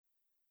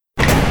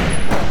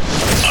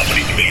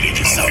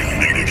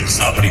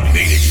A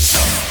primeira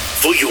edição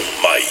foi o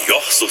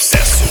maior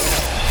sucesso.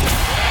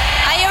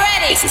 Are you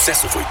ready? O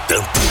sucesso foi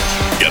tanto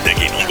que até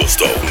quem não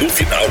gostou, no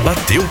final,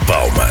 bateu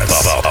palmas.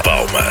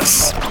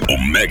 Palmas. O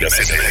Mega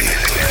CD.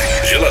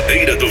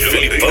 Geladeira do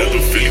Felipão.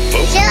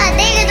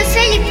 Geladeira do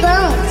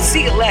Felipão.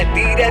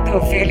 Geladeira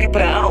do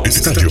Felipão.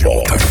 Está de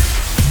volta.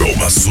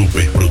 Uma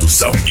super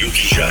produção. E o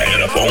que já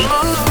era bom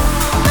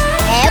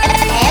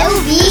É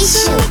o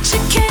bicho.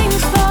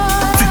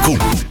 ficou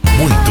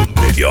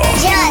muito melhor.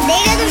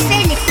 Geladeira do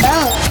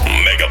Felipão.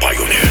 Mega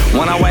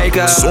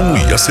Pioneer. Som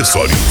e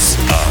acessórios.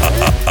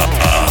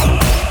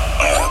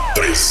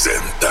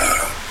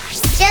 Apresenta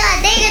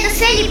Geladeira do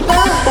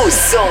Felipão. O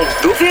som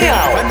do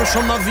verão. Vai no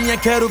chão novinha,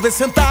 quero ver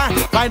sentar.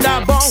 Vai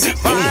dar bom.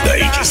 segunda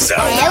edição.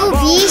 É o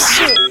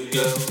bicho.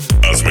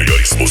 As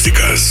melhores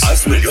músicas,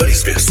 as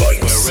melhores versões.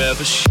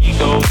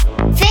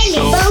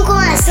 Felipão com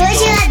a sua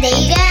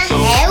geladeira.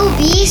 É o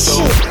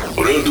bicho.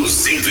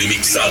 Produzido e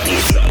mixado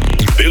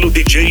pelo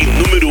DJ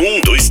número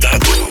 1 do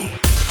estado,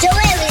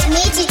 Joel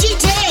Smith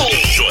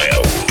DJ.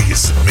 Joel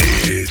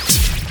Smith.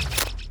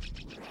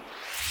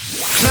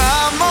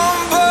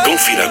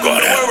 Confira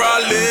agora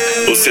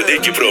o CD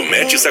que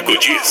promete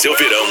sacudir seu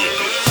verão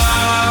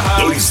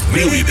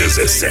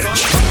 2017.